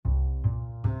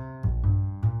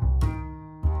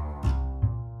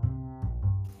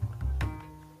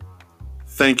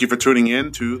Thank you for tuning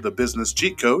in to the Business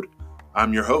Cheat Code.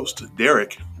 I'm your host,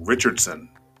 Derek Richardson.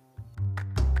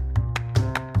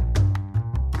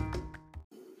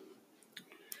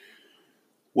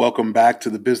 Welcome back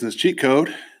to the Business Cheat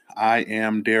Code. I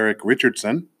am Derek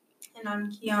Richardson. And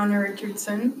I'm Kyahnna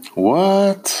Richardson.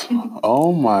 What?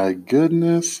 Oh my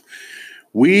goodness.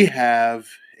 We have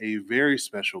a very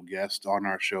special guest on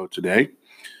our show today.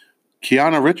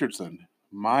 Kyahnna Richardson,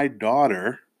 my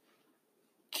daughter,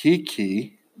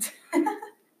 Kiki.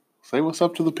 Say what's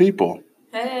up to the people.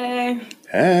 Hey.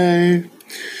 Hey.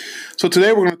 So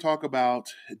today we're going to talk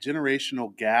about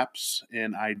generational gaps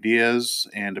in ideas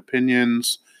and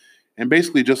opinions, and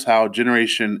basically just how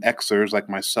Generation Xers like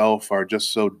myself are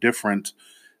just so different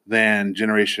than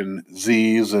Generation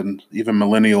Zs and even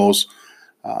Millennials,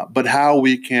 but how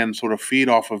we can sort of feed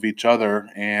off of each other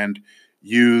and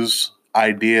use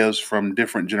ideas from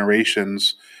different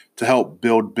generations to help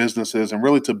build businesses and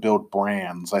really to build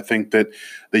brands. I think that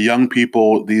the young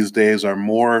people these days are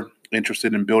more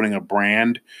interested in building a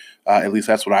brand. At least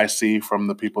that's what I see from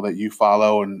the people that you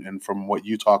follow and from what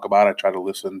you talk about. I try to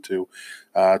listen to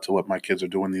what my kids are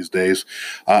doing these days.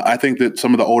 I think that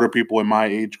some of the older people in my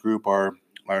age group are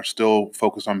still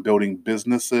focused on building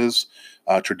businesses,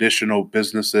 traditional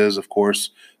businesses. Of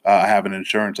course, I have an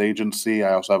insurance agency.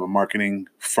 I also have a marketing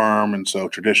firm. And so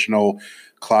traditional,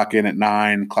 clock in at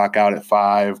 9, clock out at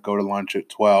 5, go to lunch at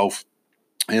 12.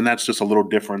 And that's just a little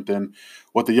different than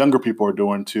what the younger people are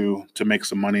doing to make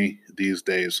some money these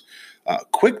days.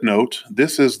 Quick note,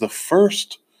 this is the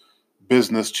first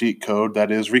business cheat code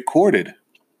that is recorded.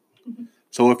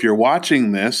 So if you're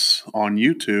watching this on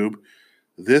YouTube,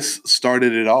 this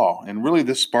started it all. And really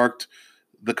this sparked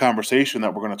the conversation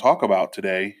that we're going to talk about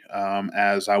today.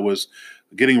 As I was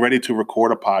getting ready to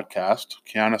record a podcast,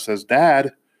 Kyahnna says,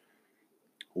 "Dad,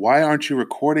 why aren't you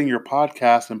recording your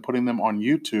podcast and putting them on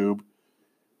YouTube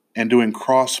and doing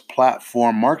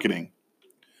cross-platform marketing?"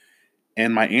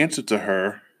 And my answer to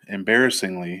her,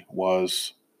 embarrassingly,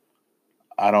 was,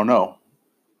 I don't know.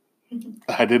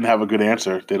 I didn't have a good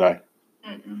answer, did I?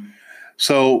 Mm-mm.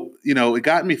 So, it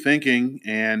got me thinking,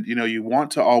 and, you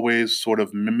want to always sort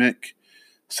of mimic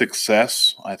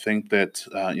success. I think that,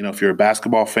 if you're a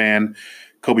basketball fan,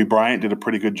 Kobe Bryant did a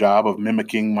pretty good job of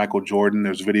mimicking Michael Jordan.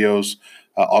 There's videos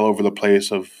all over the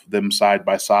place of them side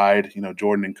by side,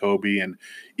 Jordan and Kobe, and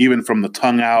even from the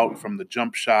tongue out, from the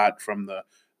jump shot, from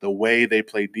the way they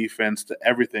play defense to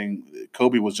everything,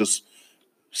 Kobe was just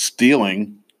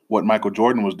stealing what Michael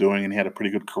Jordan was doing, and he had a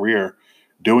pretty good career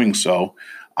doing so.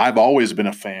 I've always been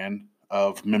a fan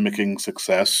of mimicking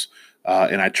success,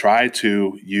 and I try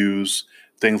to use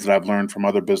things that I've learned from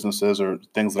other businesses or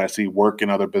things that I see work in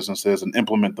other businesses and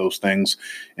implement those things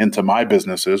into my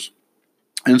businesses.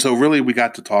 And so really we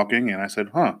got to talking, and I said,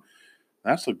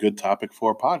 that's a good topic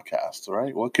for a podcast,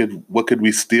 right? What could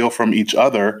we steal from each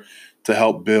other to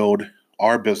help build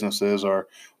our businesses, or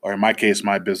in my case,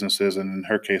 my businesses, and in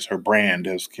her case, her brand,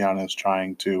 as Kyahnna is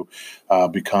trying to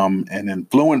become an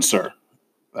influencer.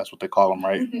 That's what they call them,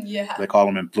 right? Yeah. They call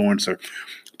them influencer.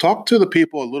 Talk to the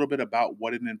people a little bit about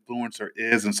what an influencer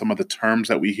is and some of the terms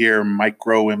that we hear: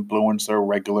 micro influencer,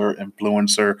 regular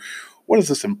influencer. What is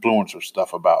this influencer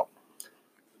stuff about?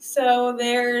 So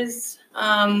there's,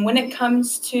 when it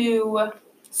comes to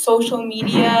social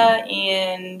media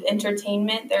and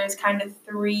entertainment, there's kind of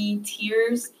 3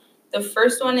 tiers. The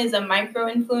first one is a micro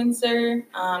influencer.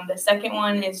 The second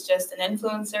one is just an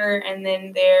influencer. And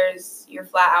then there's your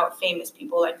flat out famous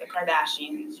people like the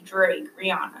Kardashians, Drake,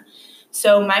 Rihanna.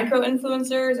 So micro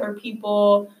influencers are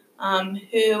people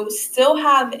who still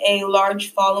have a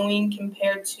large following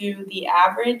compared to the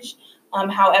average,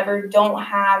 however, don't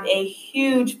have a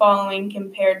huge following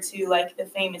compared to like the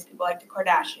famous people like the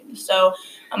Kardashians. So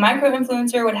a micro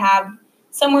influencer would have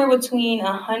somewhere between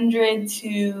 100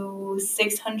 to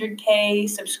 600K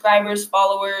subscribers,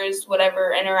 followers,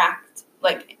 whatever,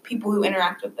 people who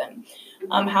interact with them.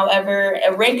 However,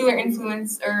 a regular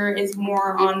influencer is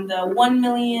more on the 1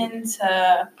 million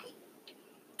to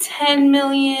 10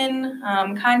 million,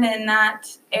 kind of in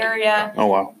that area. Oh,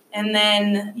 wow. And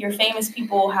then your famous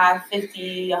people have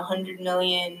 50, 100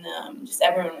 million. Just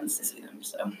everyone wants to see them.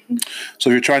 So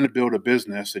if you're trying to build a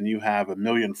business and you have 1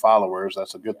 million followers,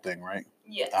 that's a good thing, right?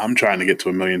 Yes. I'm trying to get to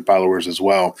 1 million followers as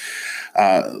well.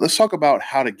 Let's talk about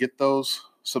how to get those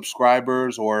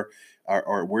subscribers, or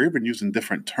we're even using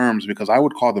different terms because I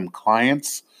would call them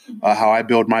clients. How I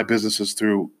build my business is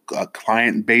through a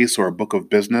client base or a book of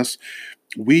business.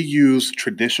 We use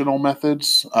traditional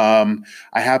methods. I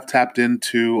have tapped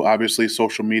into, obviously,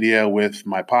 social media with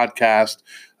my podcast.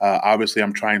 Obviously,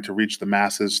 I'm trying to reach the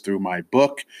masses through my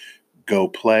book. Go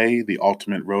Play, the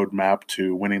ultimate roadmap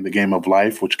to winning the game of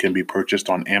life, which can be purchased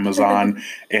on Amazon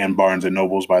and Barnes and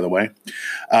Nobles, by the way.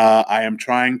 I am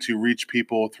trying to reach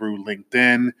people through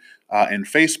LinkedIn and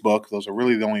Facebook. Those are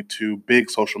really the only two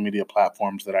big social media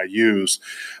platforms that I use.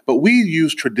 But we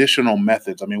use traditional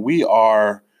methods. I mean, we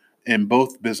are in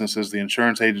both businesses, the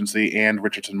insurance agency and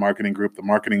Richardson Marketing Group, the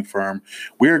marketing firm.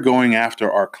 We're going after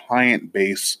our client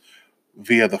base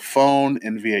via the phone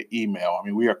and via email. I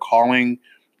mean, we are calling,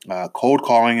 cold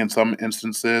calling in some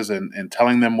instances and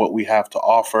telling them what we have to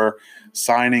offer,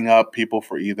 signing up people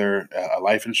for either a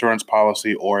life insurance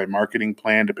policy or a marketing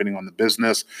plan, depending on the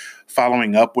business,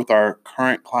 following up with our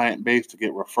current client base to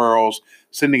get referrals,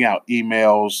 sending out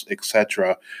emails,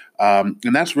 etc.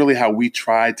 And that's really how we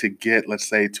try to get, let's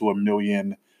say, to 1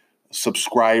 million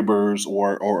subscribers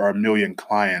or 1 million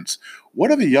clients. What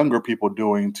are the younger people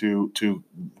doing to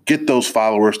get those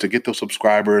followers, to get those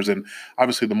subscribers? And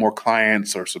obviously, the more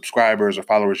clients or subscribers or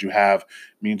followers you have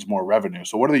means more revenue.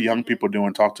 So what are the young people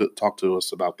doing? Talk to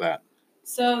us about that.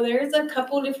 So there's a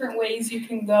couple different ways you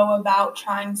can go about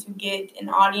trying to get an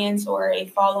audience or a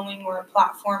following or a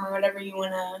platform or whatever you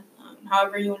want to,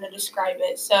 however you want to describe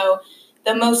it. So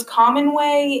the most common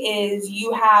way is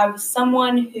you have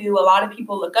someone who a lot of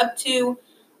people look up to,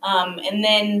 and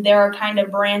then there are kind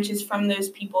of branches from those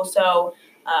people. So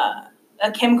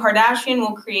a Kim Kardashian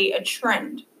will create a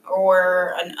trend,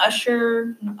 or an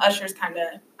Usher. Usher's kind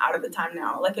of out of the time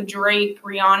now. Like a Drake,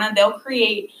 Rihanna, they'll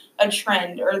create a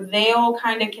trend, or they'll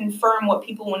kind of confirm what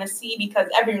people want to see because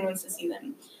everyone wants to see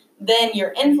them. Then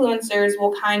your influencers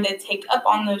will kind of take up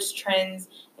on those trends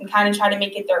and kind of try to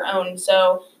make it their own.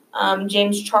 So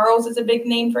James Charles is a big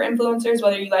name for influencers,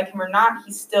 whether you like him or not.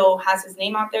 He still has his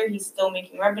name out there. He's still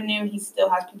making revenue. He still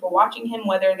has people watching him,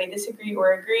 whether they disagree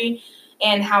or agree.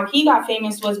 And how he got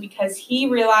famous was because he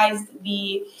realized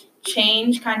the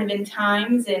change kind of in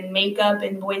times and makeup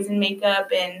and boys in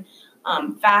makeup and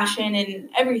fashion and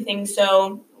everything.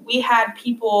 So we had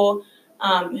people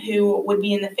who would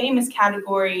be in the famous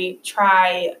category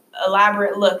try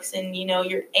elaborate looks, and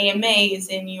your AMAs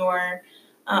and your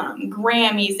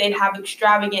Grammys. They'd have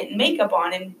extravagant makeup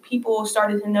on, and people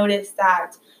started to notice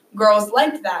that girls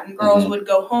liked that, and girls would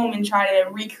go home and try to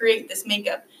recreate this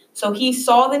makeup. So he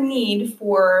saw the need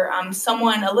for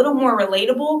someone a little more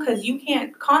relatable, because you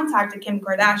can't contact a Kim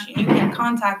Kardashian, you can't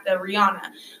contact a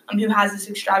Rihanna who has this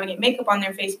extravagant makeup on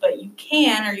their face, but you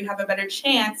can, or you have a better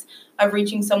chance of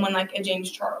reaching someone like a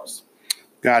James Charles.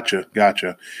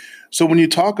 Gotcha. So when you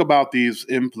talk about these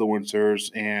influencers,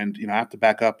 and I have to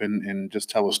back up and just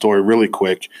tell a story really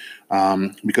quick,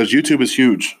 because YouTube is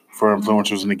huge for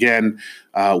influencers. And again,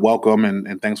 welcome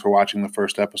and thanks for watching the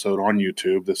first episode on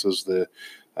YouTube. This is the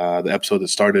episode that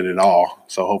started it all.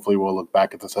 So hopefully we'll look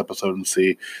back at this episode and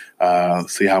see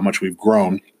how much we've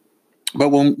grown. But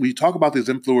when we talk about these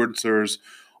influencers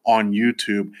on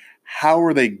YouTube, how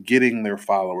are they getting their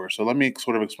followers? So let me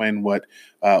sort of explain what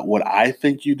I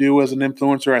think you do as an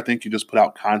influencer. I think you just put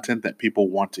out content that people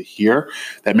want to hear,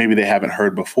 that maybe they haven't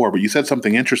heard before. But you said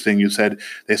something interesting. You said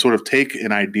they sort of take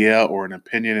an idea or an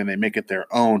opinion and they make it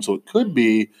their own. So it could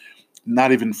be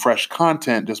not even fresh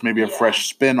content, just maybe a fresh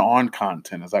spin on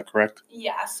content. Is that correct?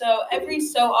 Yeah. So every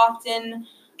so often,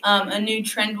 a new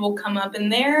trend will come up,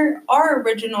 and there are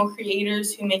original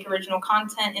creators who make original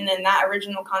content, and then that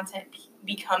original content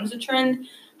becomes a trend.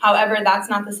 However, that's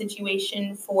not the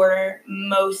situation for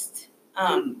most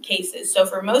cases. So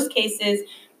for most cases,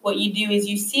 what you do is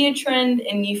you see a trend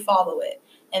and you follow it.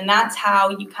 And that's how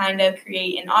you kind of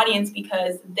create an audience,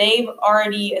 because they've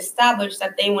already established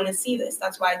that they want to see this.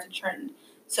 That's why it's a trend.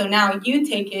 So now you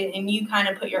take it and you kind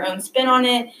of put your own spin on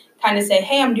it, kind of say,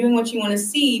 hey, I'm doing what you want to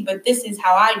see, but this is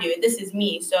how I do it. This is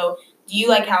me. So do you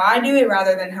like how I do it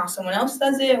rather than how someone else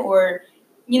does it? Or,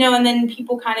 and then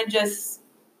people kind of just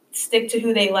stick to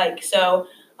who they like. So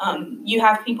you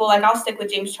have people like, I'll stick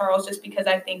with James Charles just because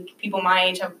I think people my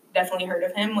age have definitely heard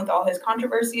of him with all his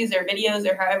controversies or videos,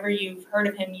 or however you've heard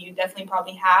of him, you definitely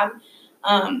probably have.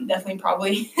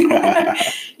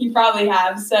 You probably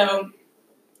have. So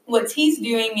what he's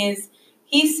doing is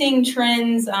he's seeing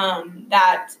trends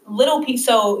that little people.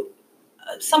 So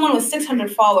someone with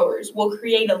 600 followers will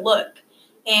create a look,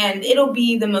 and it'll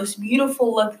be the most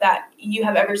beautiful look that you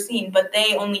have ever seen, but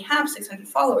they only have 600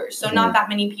 followers. So not that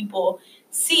many people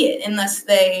see it unless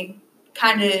they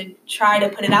kind of try to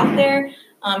put it out there.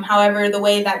 However, the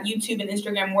way that YouTube and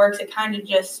Instagram works, it kind of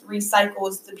just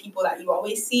recycles the people that you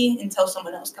always see until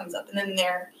someone else comes up, and then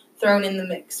they're thrown in the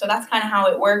mix. So that's kind of how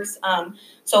it works.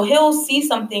 So he'll see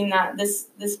something that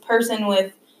this person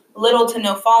with little to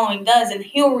no following does, and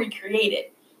he'll recreate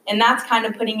it. And that's kind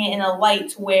of putting it in a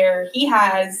light where he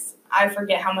has I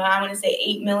forget how much, I want to say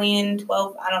 8 million,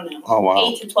 12, I don't know. Oh, wow.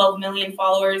 8 to 12 million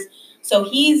followers. So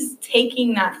he's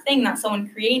taking that thing that someone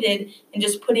created and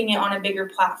just putting it on a bigger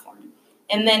platform.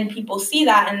 And then people see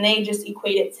that and they just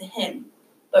equate it to him.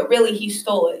 But really, he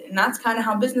stole it. And that's kind of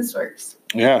how business works.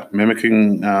 Yeah,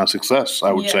 mimicking success,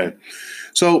 I would say.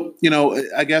 So,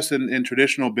 I guess in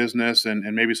traditional business and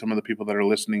maybe some of the people that are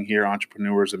listening here,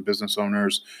 entrepreneurs and business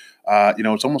owners,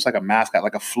 it's almost like a mascot,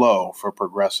 like a Flo for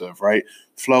Progressive, right?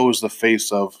 Flo is the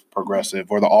face of Progressive,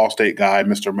 or the Allstate guy,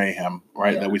 Mr. Mayhem,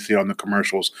 right? That we see on the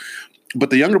commercials. But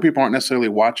the younger people aren't necessarily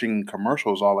watching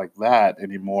commercials all like that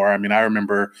anymore. I mean, I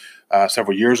remember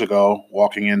several years ago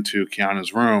walking into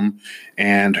Kyahnna's room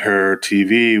and her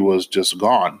TV was just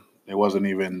gone. It wasn't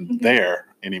even there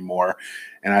anymore.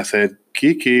 And I said,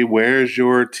 Kiki, where's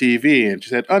your TV? And she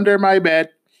said, under my bed.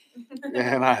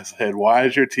 And I said, why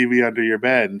is your TV under your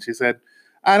bed? And she said,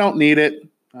 I don't need it.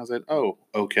 I said, oh,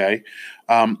 okay.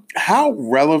 How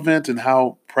relevant and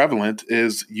how prevalent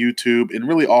is YouTube and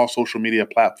really all social media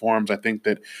platforms? I think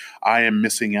that I am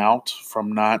missing out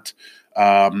from not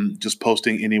just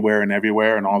posting anywhere and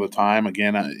everywhere and all the time.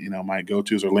 Again, my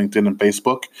go-tos are LinkedIn and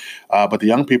Facebook, but the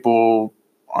young people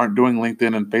aren't doing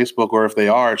LinkedIn and Facebook, or if they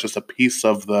are, it's just a piece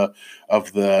of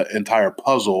the entire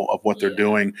puzzle of what they're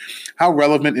doing. How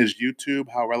relevant is YouTube?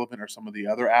 How relevant are some of the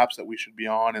other apps that we should be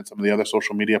on and some of the other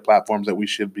social media platforms that we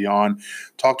should be on?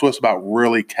 Talk to us about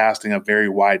really casting a very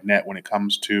wide net when it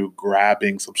comes to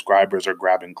grabbing subscribers or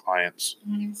grabbing clients.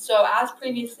 So as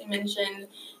previously mentioned,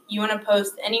 you want to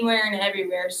post anywhere and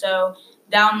everywhere. So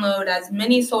download as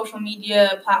many social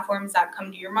media platforms that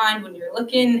come to your mind when you're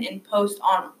looking and post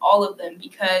on all of them,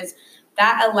 because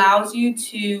that allows you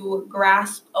to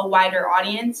grasp a wider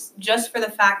audience, just for the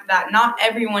fact that not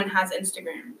everyone has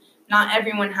Instagram, not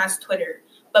everyone has Twitter,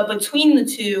 but between the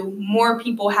two, more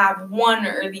people have one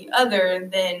or the other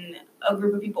than a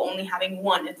group of people only having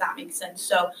one, if that makes sense.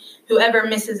 So whoever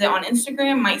misses it on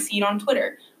Instagram might see it on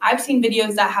Twitter. I've seen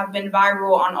videos that have been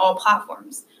viral on all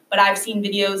platforms, but I've seen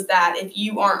videos that if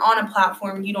you aren't on a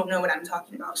platform, you don't know what I'm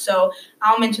talking about. So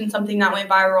I'll mention something that went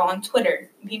viral on Twitter.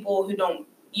 People who don't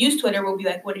use Twitter will be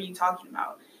like, what are you talking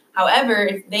about? However,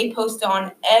 if they post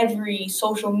on every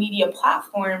social media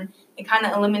platform, it kind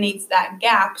of eliminates that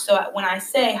gap. So when I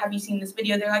say, have you seen this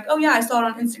video? They're like, oh yeah, I saw it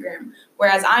on Instagram.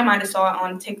 Whereas I might have saw it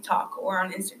on TikTok or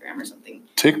on Instagram or something.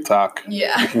 TikTok?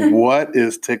 Yeah. What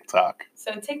is TikTok?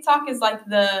 So TikTok is like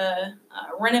the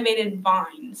renovated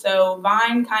Vine. So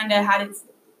Vine kind of had its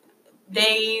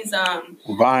days.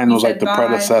 Vine was like the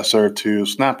predecessor to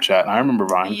Snapchat. I remember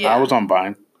Vine. Yeah. I was on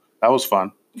Vine. That was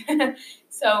fun.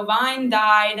 So Vine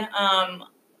died.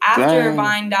 After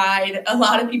Vine died, a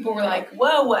lot of people were like,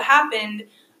 whoa, what happened?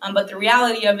 But the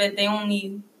reality of it, they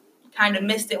only kind of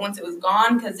missed it once it was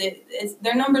gone, because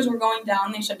their numbers were going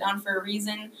down. They shut down for a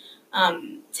reason.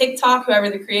 TikTok, whoever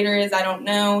the creator is, I don't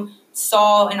know,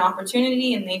 saw an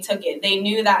opportunity and they took it. They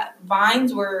knew that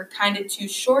Vines were kind of too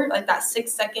short. Like that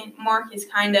 6-second mark is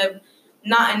kind of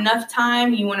not enough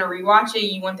time. You want to rewatch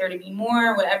it. You want there to be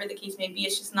more, whatever the case may be.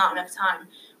 It's just not enough time.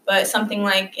 But something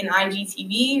like an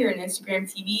IGTV or an Instagram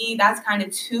TV, that's kind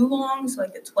of too long. So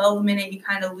like the 12-minute, you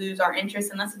kind of lose our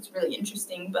interest unless it's really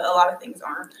interesting. But a lot of things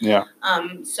aren't. Yeah.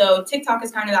 So TikTok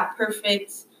is kind of that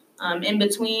perfect in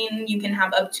between. You can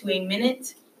have up to a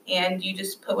minute, and you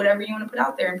just put whatever you want to put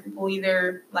out there, and people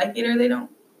either like it or they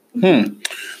don't.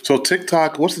 So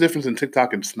TikTok, what's the difference in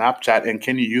TikTok and Snapchat, and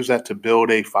can you use that to build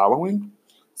a following?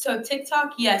 So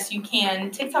TikTok, yes, you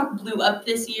can. TikTok blew up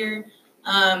this year.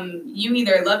 You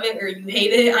either love it or you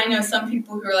hate it. I know some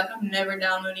people who are like, I'm never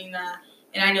downloading that.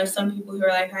 And I know some people who are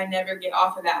like, I never get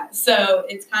off of that. So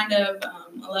it's kind of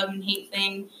a love and hate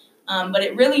thing. But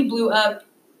it really blew up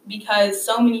because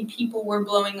so many people were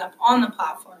blowing up on the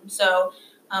platform. So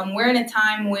we're in a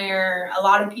time where a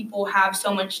lot of people have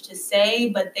so much to say,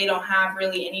 but they don't have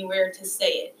really anywhere to say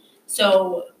it.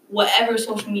 So whatever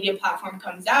social media platform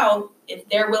comes out, if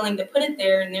they're willing to put it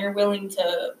there and they're willing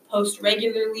to post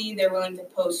regularly, they're willing to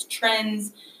post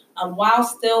trends while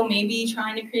still maybe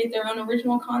trying to create their own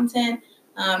original content,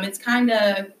 it's kind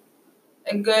of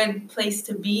a good place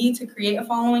to be to create a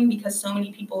following because so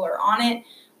many people are on it.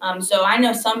 So I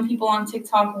know some people on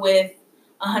TikTok with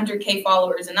 100K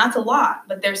followers, and that's a lot.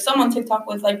 But there's some on TikTok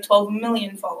with like 12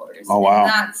 million followers. Oh, wow. And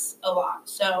that's a lot.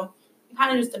 So it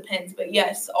kind of just depends. But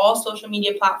yes, all social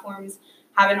media platforms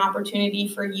have an opportunity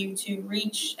for you to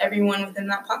reach everyone within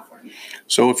that platform.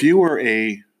 So if you were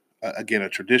a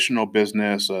traditional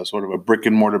business, sort of a brick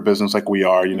and mortar business like we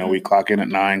are, we clock in at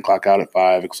 9, clock out at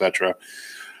 5, etc.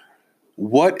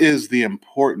 What is the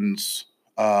importance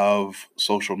of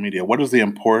social media? What is the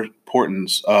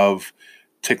importance of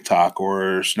TikTok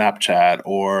or Snapchat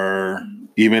or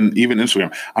even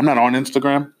Instagram. I'm not on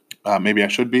Instagram. Maybe I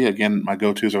should be. Again, my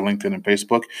go-tos are LinkedIn and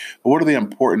Facebook. But what are the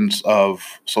importance of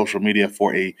social media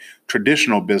for a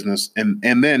traditional business?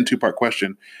 And then two-part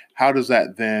question, how does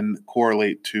that then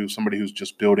correlate to somebody who's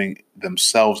just building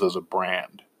themselves as a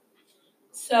brand?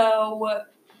 So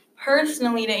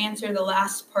personally, to answer the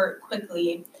last part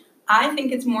quickly, I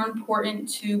think it's more important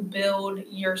to build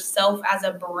yourself as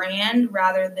a brand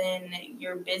rather than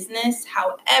your business.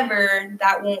 However,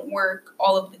 that won't work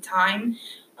all of the time.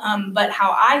 But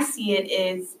how I see it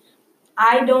is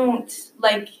I don't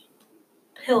like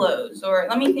pillows, or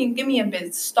let me think, give me a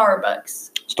bit,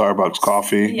 Starbucks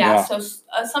coffee. Yeah, so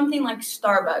something like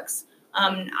Starbucks.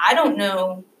 I don't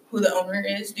know who the owner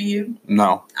is. Do you?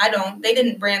 No. I don't. They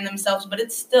didn't brand themselves, but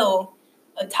it's still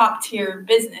a top tier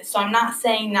business. So I'm not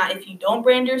saying that if you don't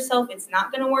brand yourself, it's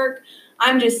not going to work.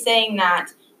 I'm just saying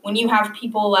that when you have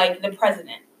people like the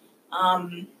president,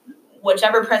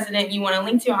 whichever president you want to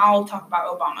link to, I'll talk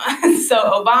about Obama.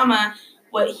 So Obama,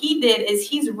 what he did is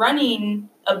he's running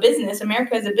a business.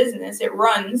 America is a business. It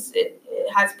runs. It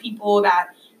has people that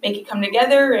make it come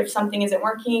together. If something isn't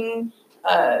working,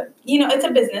 it's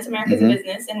a business. America's a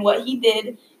business. And what he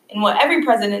did and what every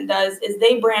president does is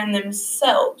they brand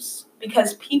themselves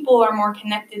because people are more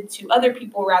connected to other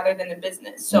people rather than a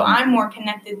business. So I'm more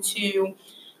connected to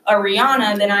a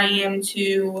Rihanna than I am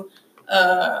to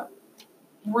a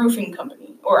roofing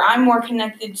company. Or I'm more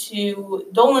connected to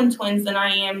Dolan Twins than I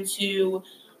am to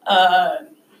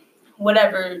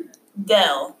whatever,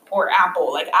 Dell or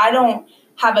Apple. Like, I don't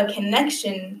have a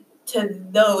connection to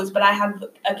those, but I have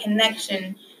a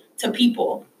connection to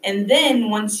people. And then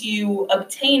once you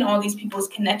obtain all these people's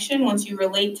connection, once you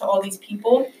relate to all these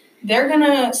people, they're going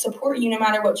to support you no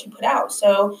matter what you put out.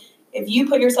 So if you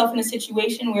put yourself in a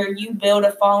situation where you build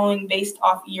a following based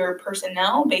off your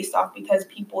personnel, based off because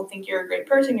people think you're a great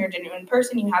person, you're a genuine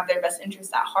person, you have their best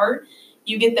interests at heart,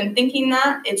 you get them thinking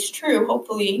that it's true.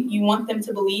 Hopefully you want them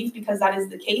to believe, because that is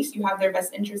the case. You have their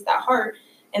best interest at heart.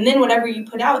 And then whatever you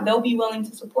put out, they'll be willing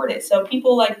to support it. So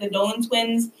people like the Dolan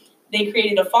Twins, they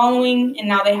created a following and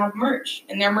now they have merch,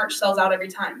 and their merch sells out every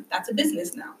time. That's a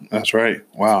business now. That's right.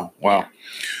 Wow. Yeah.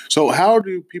 So how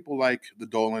do people like the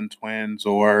Dolan Twins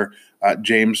or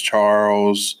James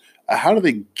Charles, how do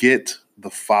they get the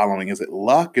following? Is it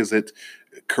luck? Is it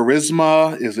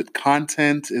charisma? Is it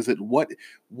content? Is it what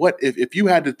if you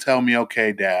had to tell me,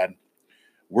 okay, Dad,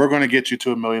 we're going to get you to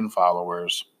 1 million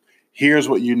followers. Here's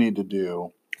what you need to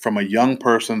do from a young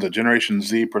person's, a Generation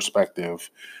Z perspective.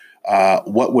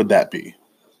 What would that be?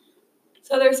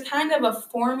 So there's kind of a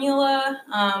formula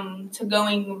to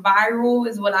going viral,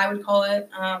 is what I would call it.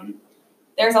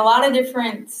 There's a lot of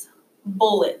different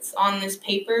bullets on this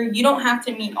paper. You don't have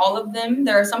to meet all of them.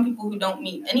 There are some people who don't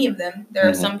meet any of them. There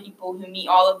are some people who meet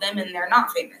all of them and they're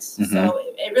not famous. So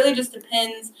it really just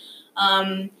depends.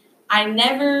 I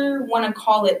never want to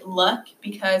call it luck,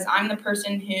 because I'm the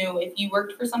person who, if you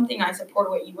worked for something, I support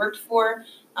what you worked for.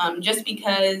 Just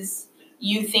because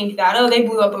you think that, oh, they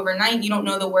blew up overnight, you don't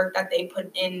know the work that they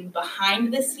put in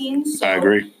behind the scenes. So I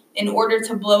agree. In order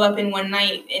to blow up in one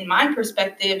night, in my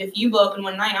perspective, if you blow up in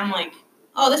one night, I'm like,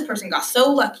 oh, this person got so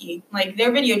lucky. Like,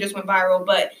 their video just went viral.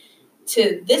 But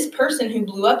to this person who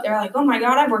blew up, they're like, oh my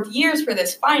God, I've worked years for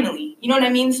this, finally. You know what I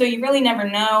mean? So you really never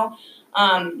know.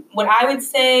 What I would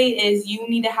say is you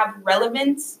need to have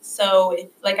relevance. So if,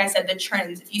 like I said, the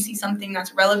trends, if you see something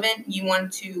that's relevant, you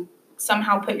want to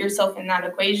somehow put yourself in that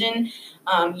equation.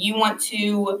 You want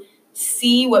to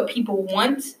see what people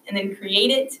want and then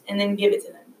create it and then give it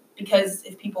to them. Because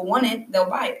if people want it, they'll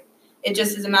buy it. It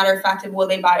just is a matter of fact of will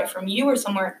they buy it from you or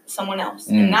someone else.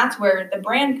 And that's where the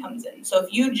brand comes in. So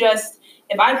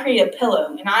if I create a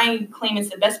pillow and I claim it's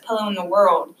the best pillow in the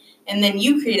world, and then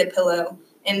you create a pillow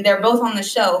and they're both on the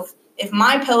shelf, if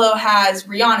my pillow has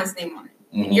Rihanna's name on it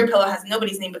and your pillow has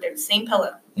nobody's name, but they're the same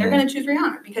pillow, they're going to choose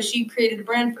Rihanna because she created a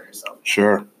brand for herself.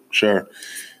 Sure.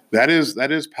 That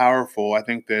is powerful. I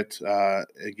think that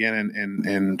again,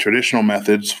 in traditional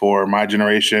methods for my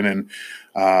generation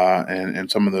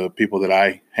and some of the people that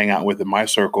I hang out with in my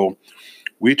circle,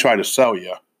 we try to sell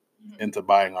you into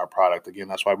buying our product. Again,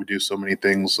 that's why we do so many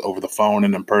things over the phone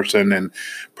and in person, and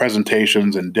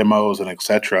presentations and demos and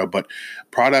etc. But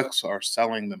products are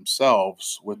selling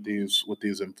themselves with these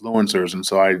influencers, and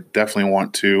so I definitely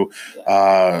want to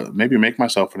maybe make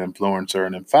myself an influencer.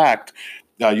 And in fact,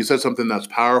 you said something that's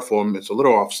powerful, and it's a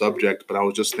little off subject, but I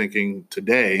was just thinking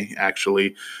today,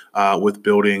 actually, with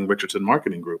building Richardson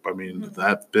Marketing Group. I mean,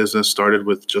 that business started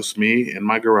with just me in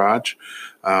my garage.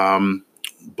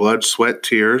 blood, sweat,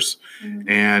 tears.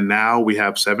 And now we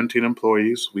have 17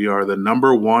 employees. We are the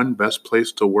number one best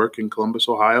place to work in Columbus,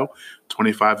 Ohio,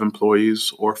 25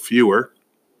 employees or fewer.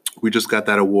 We just got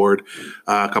that award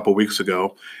a couple weeks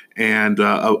ago. And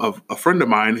a friend of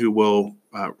mine who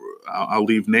I'll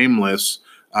leave nameless,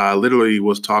 literally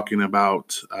was talking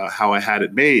about how I had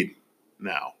it made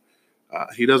now.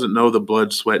 He doesn't know the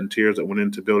blood, sweat, and tears that went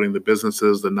into building the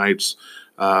businesses, the nights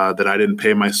that I didn't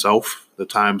pay myself, the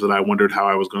times that I wondered how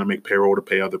I was going to make payroll to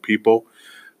pay other people.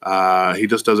 He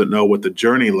just doesn't know what the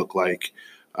journey looked like.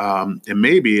 And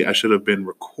maybe I should have been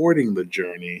recording the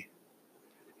journey,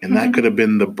 and that could have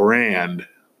been the brand.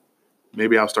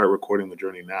 Maybe I'll start recording the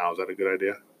journey now. Is that a good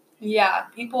idea? Yeah,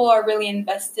 people are really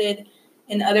invested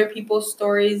in other people's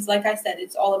stories. Like I said,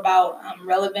 it's all about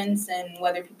relevance and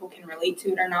whether people can relate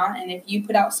to it or not. And if you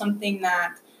put out something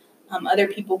that other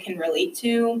people can relate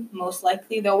to, most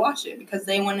likely they'll watch it because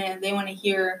they want to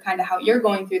hear kind of how you're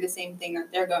going through the same thing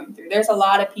that they're going through. There's a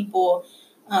lot of people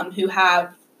who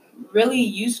have really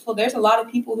useful. There's a lot of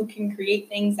people who can create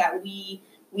things that we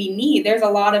need. There's a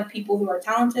lot of people who are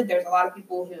talented. There's a lot of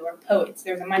people who are poets.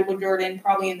 There's a Michael Jordan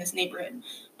probably in this neighborhood.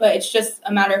 But it's just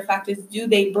a matter of fact is, do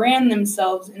they brand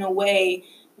themselves in a way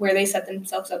where they set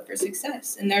themselves up for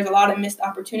success? And there's a lot of missed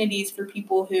opportunities for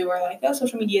people who are like, oh,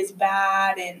 social media is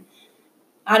bad and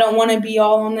I don't want to be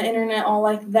all on the internet all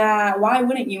like that. Why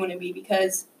wouldn't you want to be?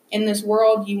 Because in this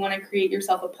world, you want to create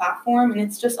yourself a platform, and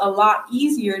it's just a lot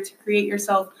easier to create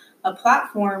yourself a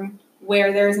platform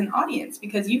where there's an audience,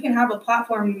 because you can have a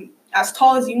platform as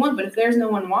tall as you want, but if there's no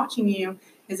one watching you,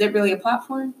 is it really a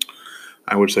platform?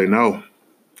 I would say no.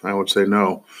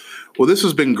 Well, this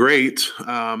has been great.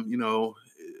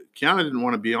 Kyahnna didn't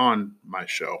want to be on my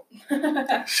show.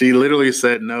 She literally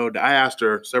said no. I asked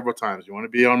her several times, you want to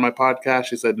be on my podcast?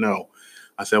 She said no.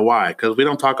 I said, why? Because we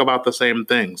don't talk about the same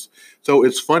things. So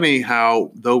it's funny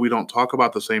how, though we don't talk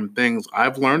about the same things,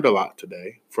 I've learned a lot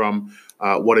today from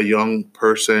what a young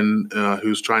person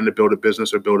who's trying to build a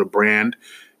business or build a brand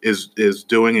is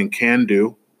doing and can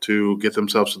do to get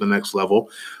themselves to the next level.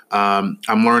 I'm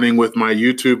learning with my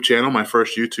YouTube channel, my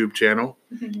first YouTube channel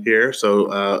here. So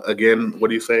again, what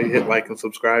do you say? Hit like and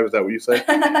subscribe. Is that what you say?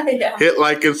 Yeah. Hit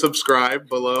like and subscribe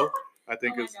below. I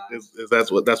think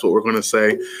that's what we're going to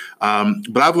say.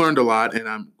 But I've learned a lot, and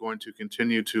I'm going to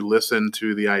continue to listen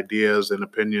to the ideas and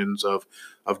opinions of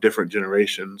different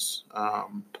generations. I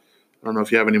don't know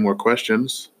if you have any more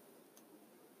questions.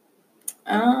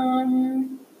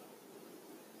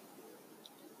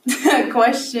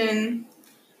 Question.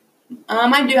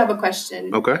 I do have a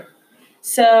question. Okay.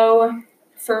 So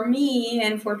for me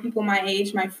and for people my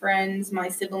age, my friends, my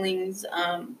siblings,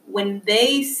 when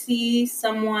they see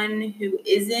someone who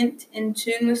isn't in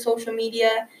tune with social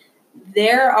media,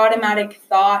 their automatic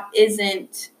thought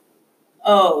isn't,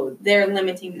 oh, they're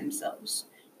limiting themselves.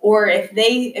 Or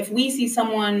if we see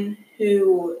someone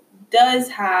who does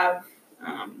have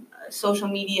social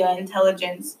media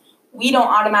intelligence, we don't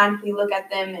automatically look at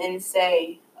them and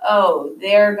say, oh,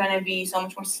 they're going to be so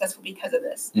much more successful because of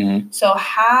this. Mm-hmm. So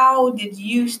how did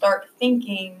you start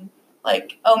thinking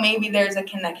like, oh, maybe there's a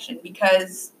connection?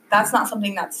 Because that's not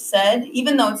something that's said,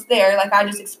 even though it's there. Like I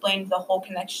just explained the whole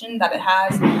connection that it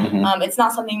has. Mm-hmm. It's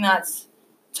not something that's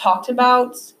talked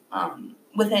about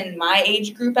within my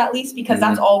age group, at least, because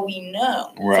that's all we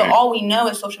know. Right. So all we know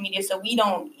is social media. So we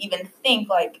don't even think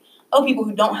like, oh, people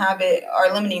who don't have it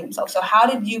are limiting themselves. So how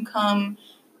did you come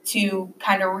to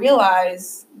kind of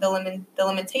realize the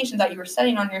limitations that you were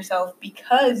setting on yourself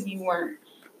because you weren't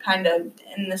kind of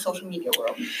in the social media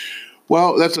world?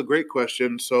 Well, that's a great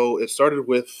question. So it started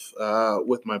with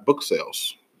my book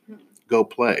sales. Go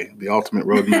Play, the ultimate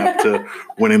roadmap to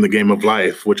winning the game of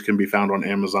life, which can be found on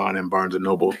Amazon and Barnes &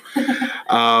 Noble.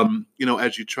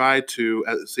 As you try to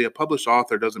see, a published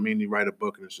author doesn't mean you write a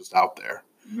book and it's just out there.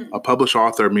 Mm-hmm. A published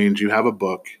author means you have a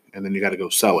book and then you got to go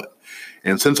sell it.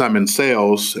 And since I'm in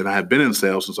sales, and I have been in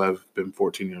sales since I've been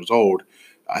 14 years old,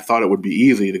 I thought it would be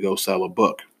easy to go sell a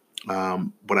book.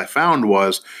 What I found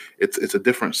was it's a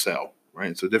different sell. Right.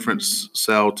 It's a different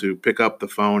sell to pick up the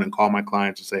phone and call my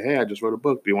clients and say, hey, I just wrote a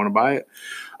book. Do you want to buy it?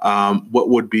 What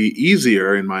would be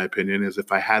easier, in my opinion, is if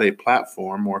I had a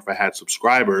platform or if I had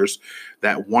subscribers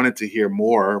that wanted to hear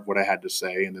more of what I had to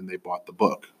say, and then they bought the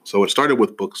book. So it started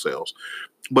with book sales.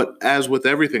 But as with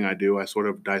everything I do, I sort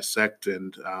of dissect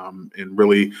and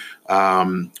really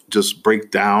just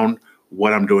break down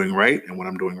what I'm doing right and what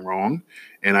I'm doing wrong.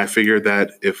 And I figured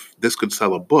that if this could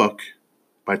sell a book,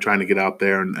 by trying to get out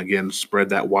there and, again, spread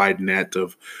that wide net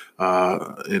of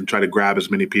and try to grab as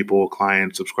many people,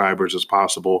 clients, subscribers as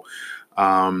possible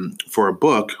for a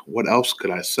book, what else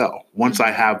could I sell? Once I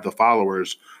have the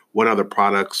followers, what other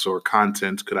products or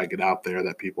content could I get out there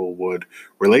that people would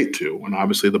relate to? And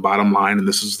obviously the bottom line, and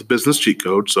this is the business cheat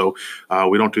code, so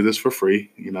we don't do this for free.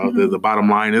 The bottom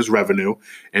line is revenue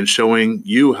and showing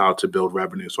you how to build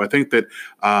revenue. So I think that,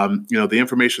 the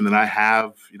information that I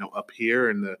have, up here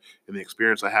and the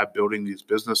experience I have building these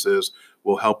businesses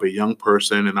will help a young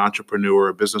person, an entrepreneur,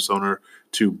 a business owner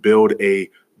to build a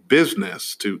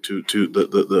business to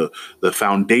the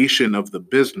foundation of the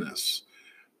business.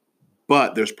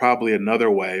 But there's probably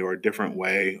another way or a different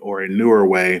way or a newer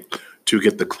way to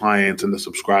get the clients and the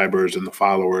subscribers and the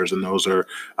followers. And those are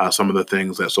some of the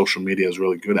things that social media is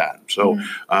really good at. So,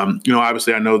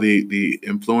 obviously I know the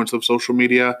influence of social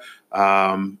media.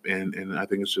 And I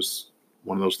think it's just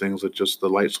one of those things that just the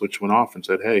light switch went off and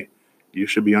said, hey, you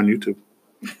should be on YouTube.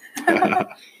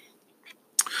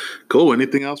 Cool.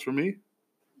 Anything else for me?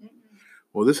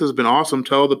 Well, this has been awesome.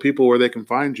 Tell the people where they can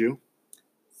find you.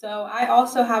 So I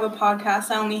also have a podcast.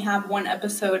 I only have one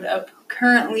episode up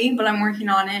currently, but I'm working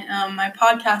on it. My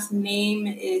podcast name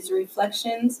is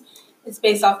Reflections. It's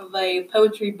based off of a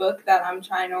poetry book that I'm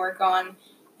trying to work on.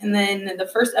 And then the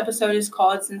first episode is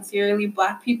called Sincerely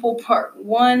Black People Part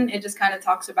 1. It just kind of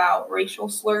talks about racial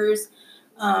slurs.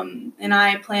 And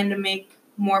I plan to make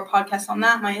more podcasts on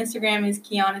that. My Instagram is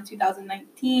Kyahnna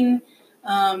 2019.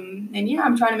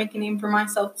 I'm trying to make a name for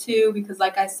myself too, because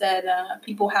like I said,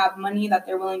 people have money that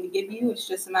they're willing to give you. It's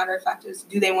just a matter of fact is,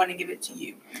 do they want to give it to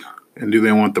you? And do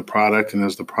they want the product? And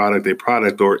is the product a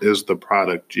product, or is the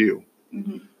product you?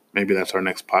 Mm-hmm. Maybe that's our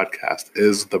next podcast.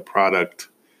 Is the product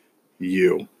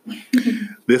you?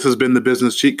 This has been the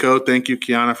Business Cheat Code. Thank you,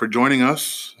 Kyahnna, for joining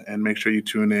us, and make sure you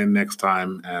tune in next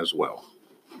time as well.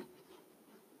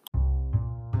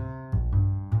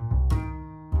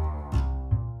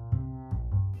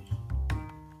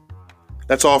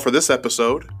 That's all for this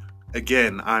episode.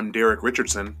 Again, I'm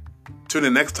Richardson. Tune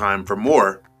in next time for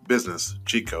more Business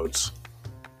Cheat Codes.